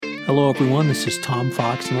Hello, everyone. This is Tom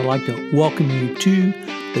Fox, and I'd like to welcome you to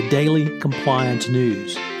the Daily Compliance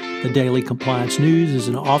News. The Daily Compliance News is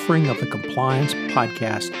an offering of the Compliance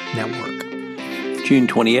Podcast Network. June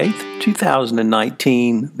 28th,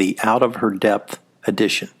 2019, the Out of Her Depth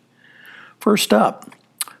edition. First up,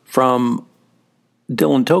 from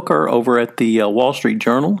Dylan Tokar over at the Wall Street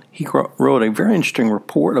Journal, he wrote a very interesting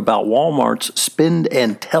report about Walmart's spend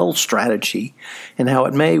and tell strategy and how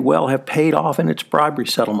it may well have paid off in its bribery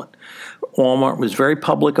settlement. Walmart was very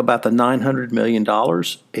public about the $900 million.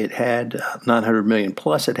 It had $900 million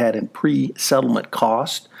plus it had in pre-settlement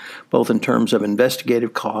cost, both in terms of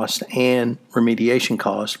investigative cost and remediation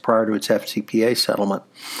cost prior to its FCPA settlement.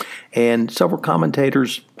 And several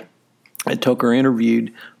commentators that Tokar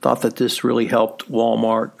interviewed thought that this really helped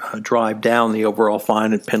Walmart drive down the overall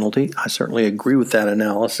fine and penalty. I certainly agree with that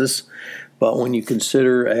analysis. But when you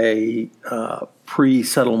consider a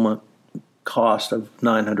pre-settlement cost of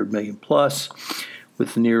 $900 million plus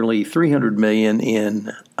with nearly $300 million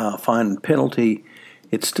in fine and penalty,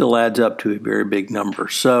 it still adds up to a very big number.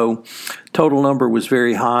 So total number was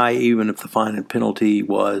very high, even if the fine and penalty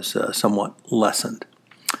was somewhat lessened.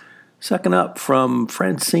 Second up, from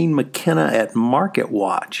Francine McKenna at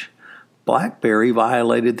MarketWatch, BlackBerry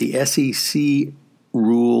violated the SEC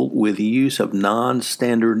rule with the use of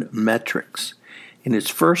non-standard metrics. In its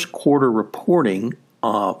first quarter reporting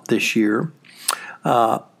this year,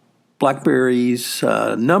 BlackBerry's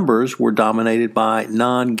numbers were dominated by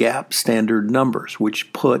non-GAAP standard numbers,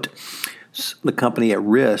 which put the company at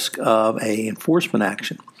risk of an enforcement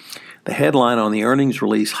action. The headline on the earnings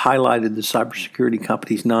release highlighted the cybersecurity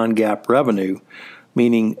company's non-GAAP revenue,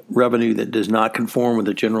 meaning revenue that does not conform with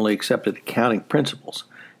the generally accepted accounting principles.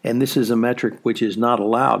 And this is a metric which is not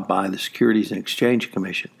allowed by the Securities and Exchange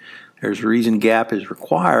Commission. There's a reason GAAP is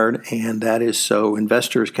required, and that is so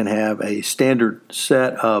investors can have a standard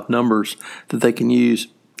set of numbers that they can use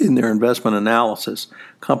in their investment analysis.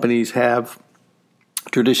 Companies have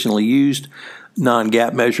traditionally used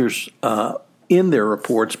non-GAAP measures in their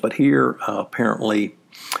reports, but here apparently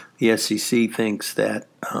the SEC thinks that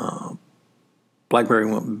BlackBerry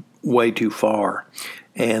went way too far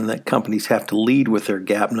and that companies have to lead with their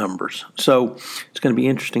GAAP numbers. So it's going to be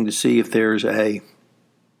interesting to see if there's a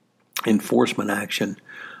enforcement action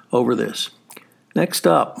over this. Next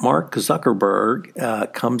up, Mark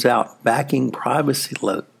Zuckerberg comes out backing privacy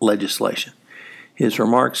legislation. His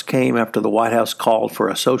remarks came after the White House called for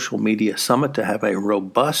a social media summit to have a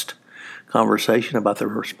robust conversation about the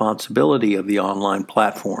responsibility of the online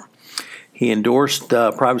platform. He endorsed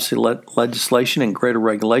privacy legislation and greater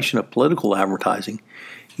regulation of political advertising,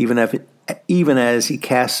 even as he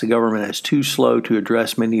casts the government as too slow to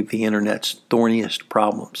address many of the Internet's thorniest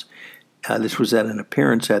problems. This was at an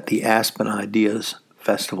appearance at the Aspen Ideas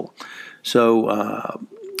Festival. So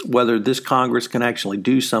whether this Congress can actually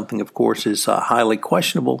do something, of course, is highly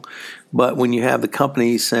questionable. But when you have the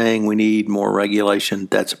companies saying we need more regulation,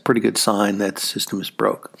 that's a pretty good sign that the system is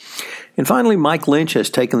broke. And finally, Mike Lynch has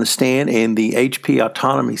taken the stand in the HP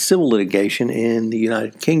Autonomy civil litigation in the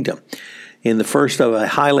United Kingdom. In the first of a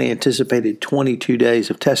highly anticipated 22 days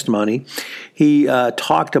of testimony, he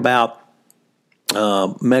talked about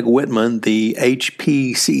Meg Whitman, the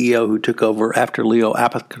HP CEO who took over after Leo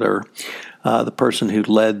Apotheker, the person who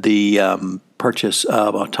led the purchase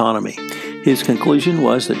of Autonomy. His conclusion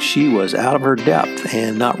was that she was out of her depth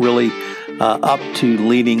and not really up to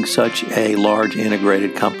leading such a large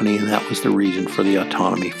integrated company, and that was the reason for the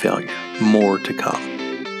Autonomy failure. More to come.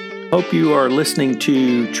 Hope you are listening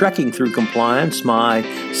to Trekking Through Compliance, my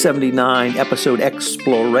 79-episode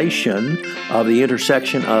exploration of the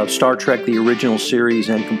intersection of Star Trek, the original series,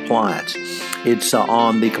 and compliance. It's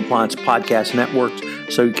on the Compliance Podcast Network,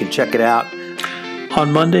 so you can check it out.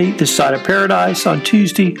 On Monday, This Side of Paradise. On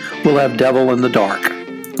Tuesday, we'll have Devil in the Dark.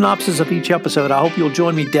 Synopsis of each episode. I hope you'll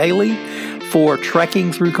join me daily for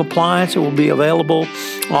Trekking Through Compliance. It will be available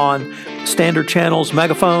on standard channels,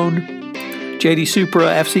 Megaphone, JD Supra,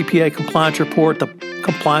 FCPA Compliance Report, the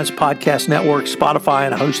Compliance Podcast Network, Spotify,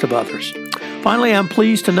 and a host of others. Finally, I'm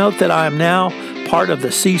pleased to note that I am now part of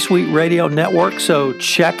the C-Suite Radio Network, so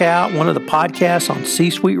check out one of the podcasts on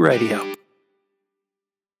C-Suite Radio.